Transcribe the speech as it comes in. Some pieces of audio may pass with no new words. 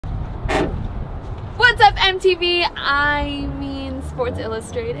What's up, MTV? I mean Sports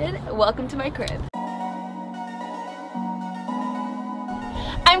Illustrated. Welcome to my crib.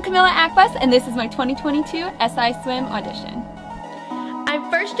 I'm Camilla Akbas, and this is my 2022 SI Swim audition.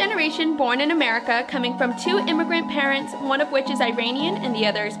 I'm first generation born in America, coming from two immigrant parents, one of which is Iranian and the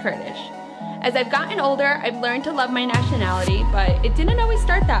other is Kurdish. As I've gotten older, I've learned to love my nationality, but it didn't always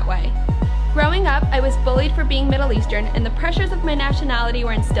start that way. Growing up, I was bullied for being Middle Eastern, and the pressures of my nationality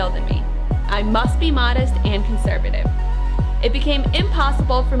were instilled in me. I must be modest and conservative. It became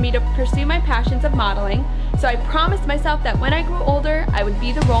impossible for me to pursue my passions of modeling, so I promised myself that when I grew older, I would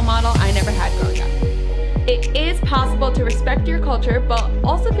be the role model I never had growing up. It is possible to respect your culture, but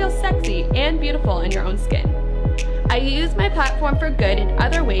also feel sexy and beautiful in your own skin. I use my platform for good in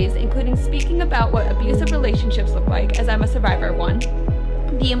other ways, including speaking about what abusive relationships look like, as I'm a survivor of one,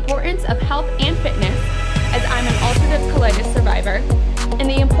 the importance of health and fitness, as I'm an ulcerative colitis survivor, and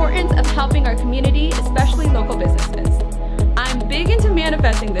the importance of helping our community, especially local businesses. I'm big into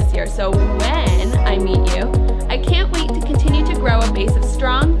manifesting this year, so when I meet you,